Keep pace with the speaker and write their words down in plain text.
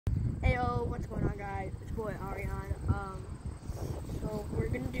Heyo, what's going on, guys? It's boy Ariane. So we're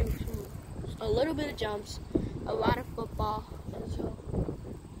gonna do a little bit of jumps, a lot of football, and so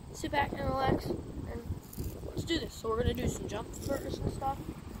sit back and relax, and let's do this. So we're gonna do some jumps first and stuff,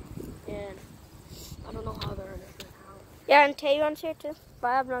 and I don't know how they're gonna turn out. Yeah, and Tayon's here too, but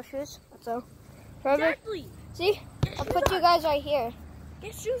I have no shoes, so perfect. Exactly. See, I'll put you guys right here.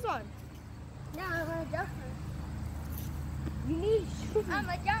 Get shoes on. Yeah, I'm gonna jump first. You need shoes. I'm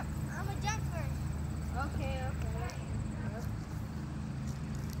a jump first. Okay.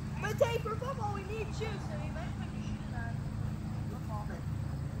 But Tay, for football we need shoes, so you better put your shoes on. Football.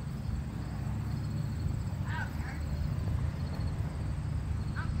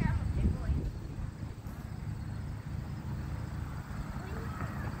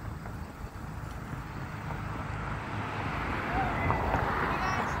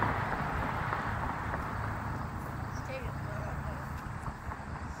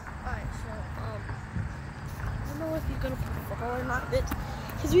 If he's gonna play football or not,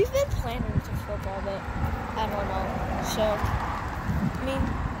 because we've been planning to football, but I don't know. So, I mean,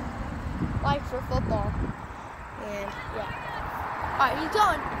 like for football, and yeah. All right, he's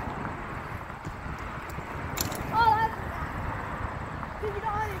going. Oh, that's because you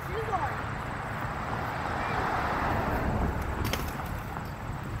don't have your shoes on.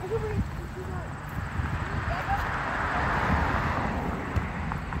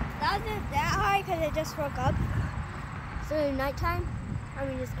 That wasn't that hard because I just woke up. So nighttime?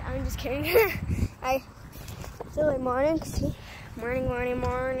 I'm just kidding. It's early morning. See,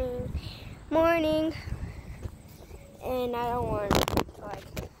 morning. And I don't want to like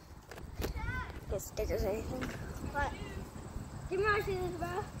get stickers or anything. But give me my shoes,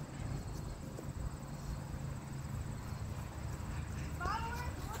 bro.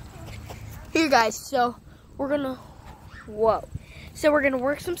 Here, guys. So we're gonna work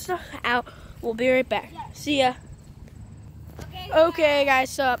some stuff out. We'll be right back. See ya. Okay, guys,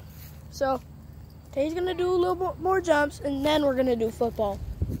 so Tay's gonna do a little bit more jumps, and then we're gonna do football.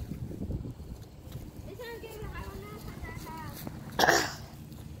 Dude,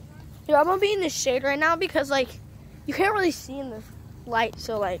 I'm gonna be in the shade right now because, like, you can't really see in the light,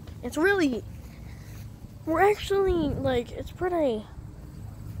 so, like, we're actually, like, it's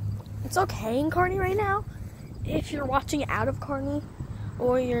okay in Kearney right now if you're watching out of Kearney,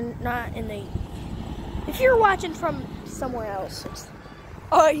 or you're not if you're watching from somewhere else.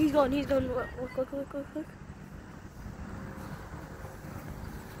 Oh, he's going. Look.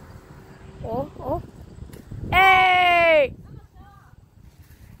 Oh. Hey!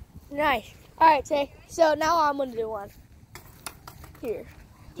 Nice. All right, Tay. So now I'm going to do one. Here.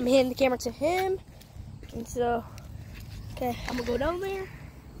 I'm handing the camera to him. And so, okay, I'm going to go down there.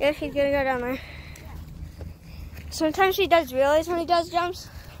 Yeah, she's going to go down there. Sometimes she does realize when he does jumps.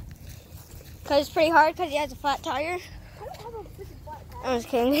 Because it's pretty hard because he has a flat tire. I'm just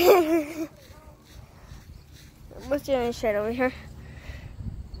kidding. What's doing shit over here?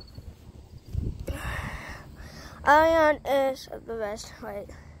 Ion is the best. Wait.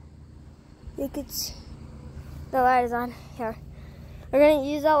 You could see the light is on. Here. We're going to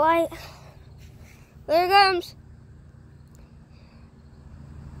use that light. There it comes.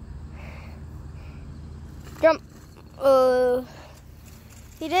 Jump. Oh.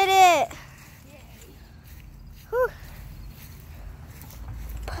 He did it. Whew.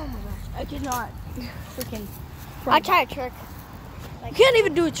 Oh my gosh, I did not freaking. I try a trick. You can't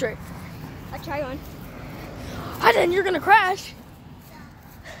even do a trick. I try one. Then you're gonna crash.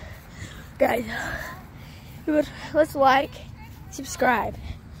 Guys, let's like, subscribe,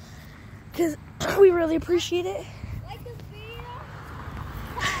 because we really appreciate it. Like this video.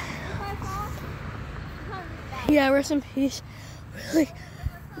 Yeah, rest in peace. Really,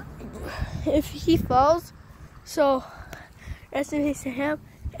 if he falls, so rest in peace to him.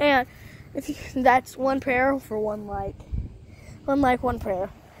 And that's one prayer for one like. One prayer.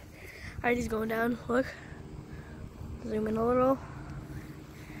 Alright, he's going down. Look. Zoom in a little.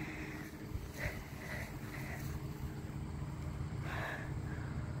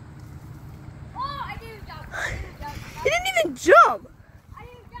 Oh, I didn't jump. He didn't even jump. I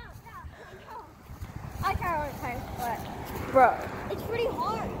didn't jump. I tried one time, but Bro, it's pretty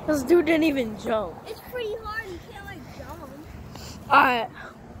hard. this dude didn't even jump. It's pretty hard. You can't like jump. Alright.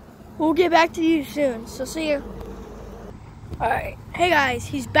 We'll get back to you soon. So see you. Alright. Hey guys,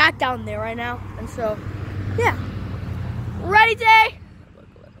 he's back down there right now. And so, yeah. Ready, Tay?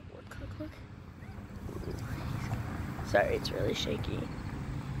 Look. Sorry, it's really shaky.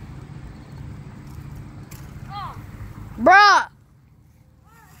 Oh. Bruh!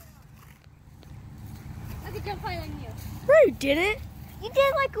 I could jump higher than you. No, you didn't. You did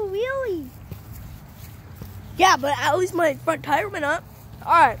did like a wheelie. Yeah, but at least my front tire went up.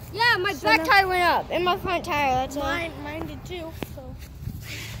 All right. Yeah, my back tire went up and my front tire. That's all. Mine did too. So.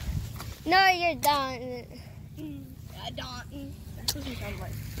 No, you're done. I don't. That's what it sounds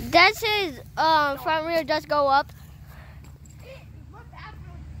like. That says front wheel does go up.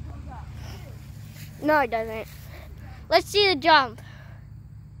 No, it doesn't. Let's see the jump.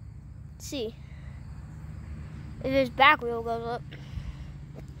 Let's see if his back wheel goes up.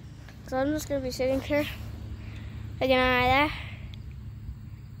 So I'm just gonna be sitting here, looking at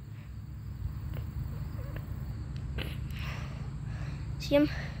that. See him?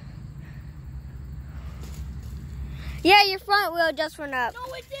 Yeah, your front wheel just went up.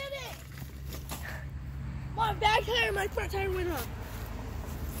 No, it didn't. My back tire and my front tire went up.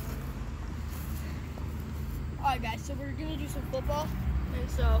 All right, guys. So we're gonna do some football, and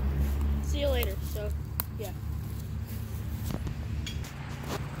so see you later. So, yeah.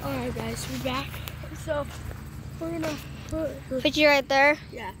 All right, guys. We're back. So we're gonna Put you right there.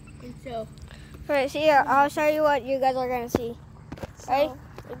 yeah. And so. All right, see here. I'll show you what you guys are gonna see. Right?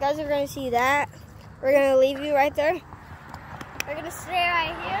 You guys are gonna see that. We're gonna leave you right there. We're gonna stay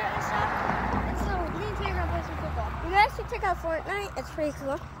right here and stuff. And so me and Tay are gonna play some football. You guys should check out Fortnite. It's pretty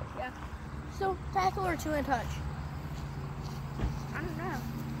cool. Yeah. So tackle or two and touch? I don't know.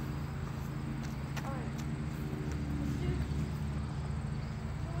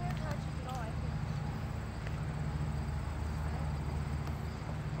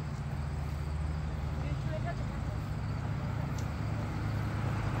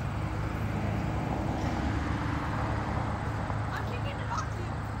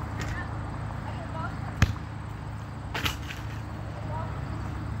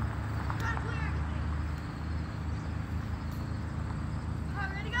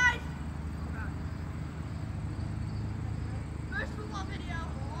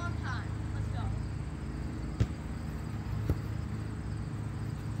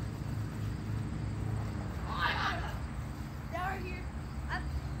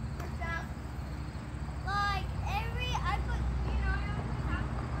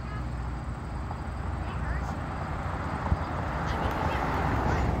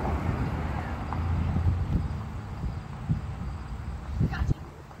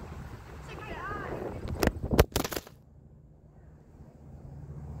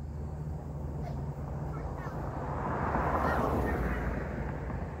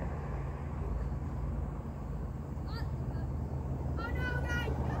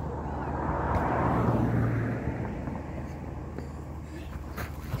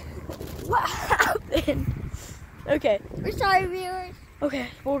 What happened? Okay. We're sorry, viewers. Okay,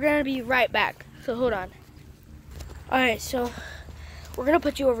 we're gonna be right back. So hold on. All right, so we're gonna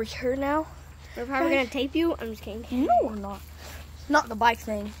put you over here now. We're probably gonna tape you. I'm just kidding. No, we're not. Not the bike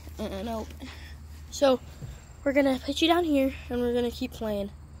thing. No. So we're gonna put you down here, and we're gonna keep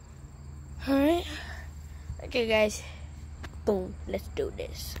playing. All right. Okay, guys. Boom. Let's do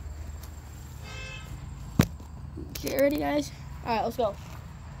this. Okay, ready, guys? All right, let's go.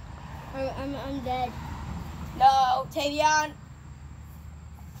 I'm dead. No, Tavion.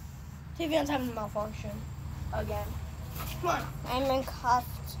 Tavion's having a malfunction again. Come on. I'm in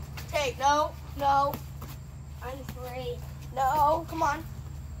cuffed. Hey, no. I'm free. No, come on.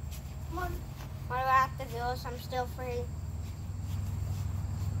 Come on. What do I have to do is I'm still free?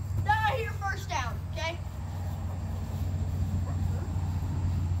 Down here, first down, okay?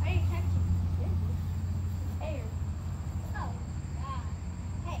 I didn't catch you. Hey. Oh,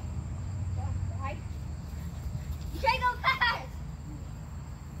 hey. Right. You can't go past.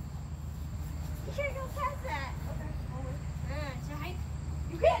 You can't go past that. Okay. It's a hike.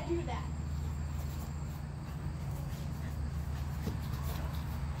 You can't do that.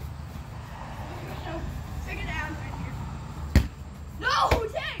 Take it down right here. No,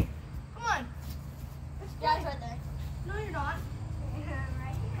 Tay! Come on. Guys, right there. No, you're not. Right here.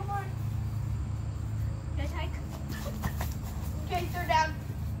 Come on. Guys, hike. Okay, third down.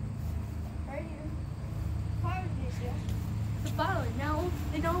 Right here. Why would you see us? The bottle. No,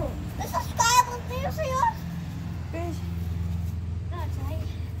 they don't. This is Skyland. Do you see us? Guys, No, it's a hike.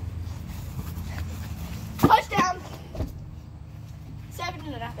 touchdown.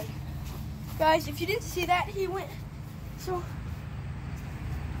 7-0. Guys, if you didn't see that, he went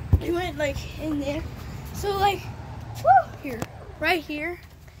like in there. So like, woo, here, right here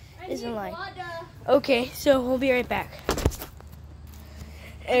is in line. Okay, so we'll be right back.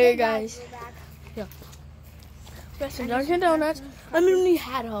 Hey guys, yeah. Got some Dunkin' Donuts. I mean, we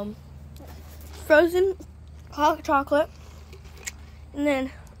had frozen hot chocolate, and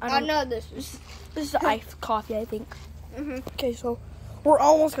then I know this. This is iced coffee, I think. Mhm. Okay, so We're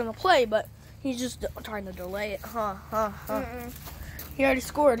almost gonna play, but he's just trying to delay it. He already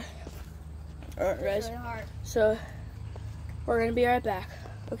scored. Alright, guys. Really hard. So we're gonna be right back.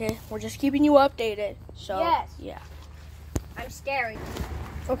 Okay, we're just keeping you updated. So Yes. yeah. I'm scary.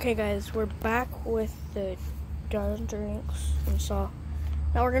 Okay, guys, we're back with the done drinks, and so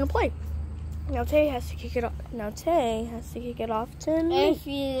now we're gonna play. Now Tay has to kick it off. To me. If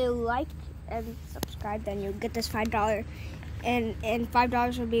you like and subscribe, then you'll get this $5, and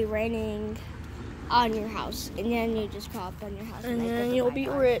 $5 will be raining on your house, and then you just pop up on your house, And then then you'll be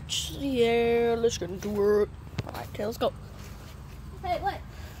rich. Yeah, let's get into it. All right, Tay, let's go. Hey, what?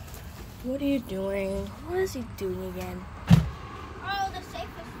 What are you doing? What is he doing again? Oh, the safe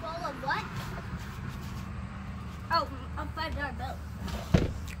is full of what? Oh, a $5 bill.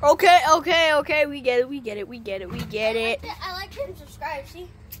 Okay. We get it. I like to subscribe. See,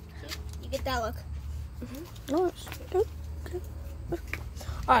 you get that look. Nice. Good.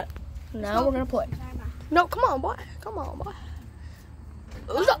 All right, now we're gonna play. No, come on, boy.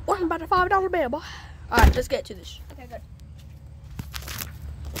 What's up? What about the $5 bill, boy? All right, let's get to this. Okay, good.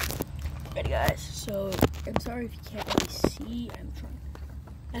 Ready, guys? So I'm sorry if you can't really see.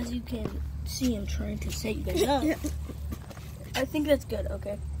 As you can see, I'm trying to set you guys up. I think that's good.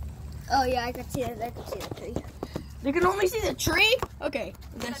 Okay. Oh yeah, I can see it. I can see the tree. You can only see the tree. Okay,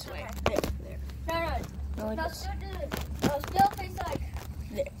 this way. There. No, Like this. still do it. No, still face like.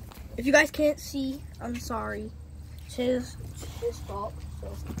 There. If you guys can't see, I'm sorry. It's his fault. So,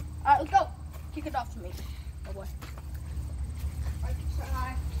 all right, let's go. Kick it off to me. Oh boy.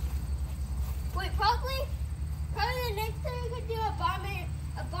 Wait, probably the next time we could do a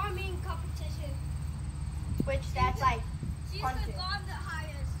bombing competition. Which that's like. She's fun the too. bomb the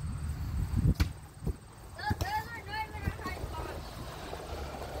highest. Those are not even our highest bombs.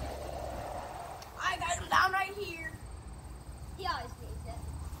 I got him down right here. He always needs it.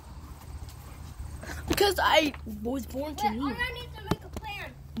 Because I was born to Wait, me. I'm gonna need to make a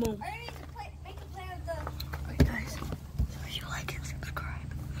plan. Boom. I need to make a plan with the. Alright, guys. If you like and subscribe.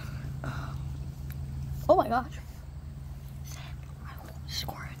 Oh my gosh. Then I will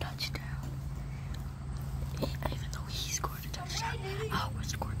score a touchdown. Even though he scored a touchdown, I will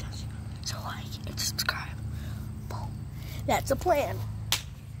score a touchdown. So like and subscribe. Boom. That's a plan.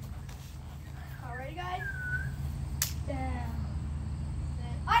 Alrighty, guys. Down.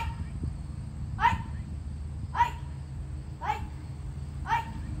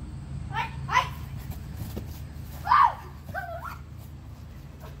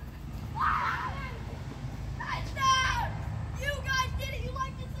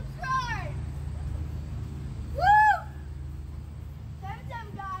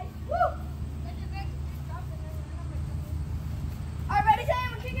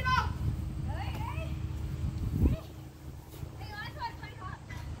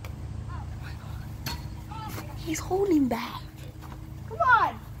 He's holding back. Come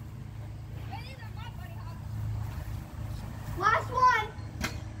on. Last one.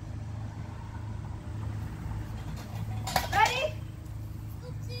 Ready?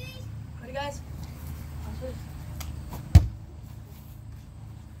 Oopsies. Ready, guys? Watch this.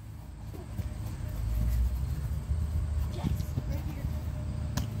 Yes. Right here.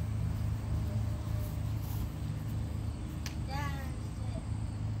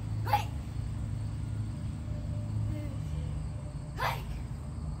 Hey.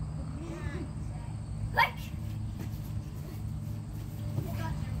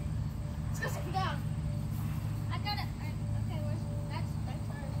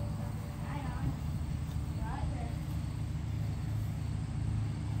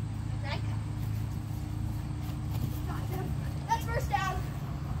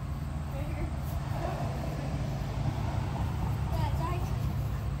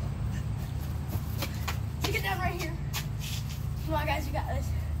 Come on, guys, you got this.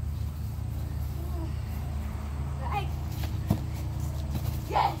 Right.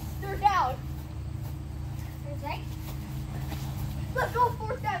 Yes, they're down. Right. Let's go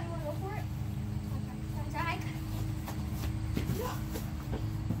fourth down. You want to go for it? Right.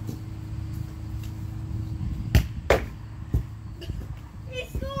 He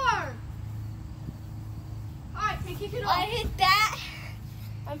scored. All right, so kick it off. I hit that.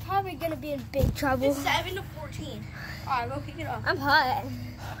 I'm probably gonna be in big trouble. It's 7-14. All right, go kick it off. I'm hot. Oh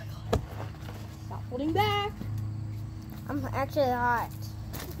my God. Stop holding back. I'm actually hot.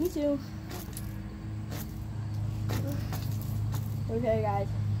 Me too. Okay, guys.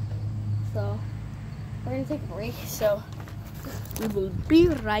 So we're gonna take a break. So we will be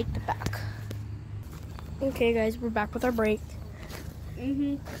right back. Okay, guys, we're back with our break.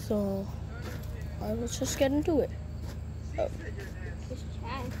 So let's just get into it. Oh.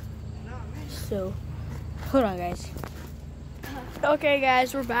 So, hold on, guys. Okay,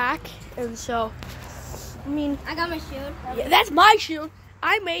 guys, we're back. And so, I mean, I got my shield. yeah, that's my shield.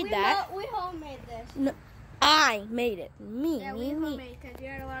 I made that. We homemade this. No, I made it. Me. We homemade because you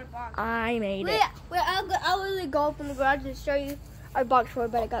had a lot of boxes. I made it. I'll literally go up in the garage and show you our box for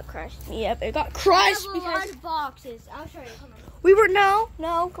it, but it got crushed. Yep, it got crushed I have a because lot of boxes. I'll show you. Come on. we were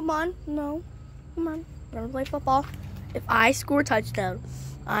come on, come on. We're gonna play football. If I score a touchdown,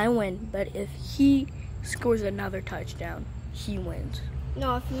 I win. But if he scores another touchdown, he wins.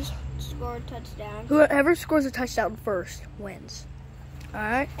 No, if you score a touchdown. Whoever scores a touchdown first wins. All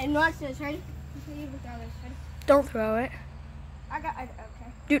right. And watch this, ready? Don't throw it, Okay.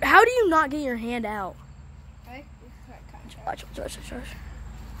 dude. How do you not get your hand out? Ready? Watch.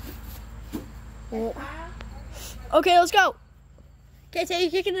 Oh. Okay, let's go. Okay, so you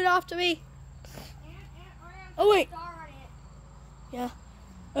kicking it off to me. Oh wait. Yeah.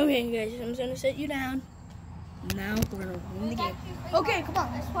 Okay, guys, I'm just gonna sit you down. Now we're gonna win the game. Okay, come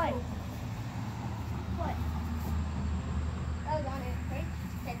on, let's play. What? I was on it. Right?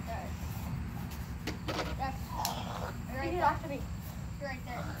 Take those. Right there. Off to me. Right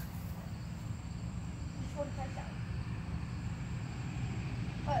there. Just want to touch down.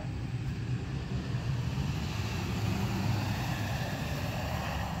 What?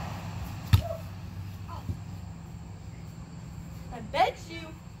 I bet you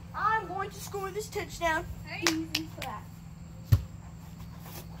I'm going to score this touchdown. Easy for that.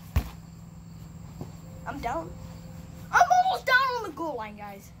 I'm down. I'm almost down on the goal line,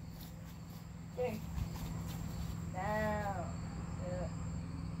 guys. There. Down.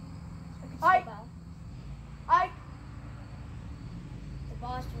 I. The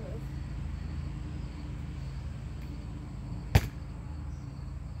boss move.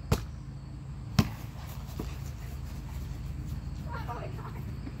 Oh my God.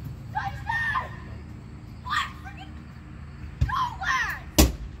 Touchdown! What? Freaking go,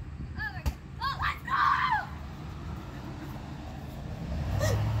 lads! Oh my God. Oh, let's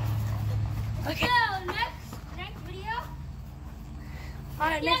go! Okay. So next video. All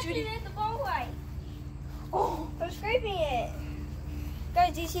right, next video. Hit the ball right. Oh. I'm scraping it.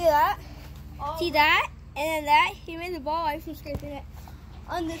 Guys, do you see that? Oh. See that? And then that? He made the ball right from scraping it.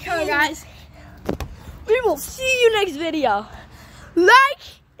 On the Come on, guys. We will see you next video. Like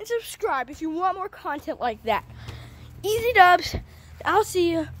and subscribe if you want more content like that. Easy dubs. I'll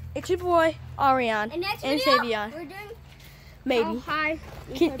see you. It's your boy, Ariane. And next and video, Savion. we're doing Maybe. how high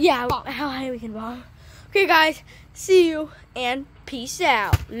we Can, could yeah, fall. how high we can ball. Okay, guys. See you and peace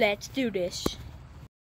out. Let's do this.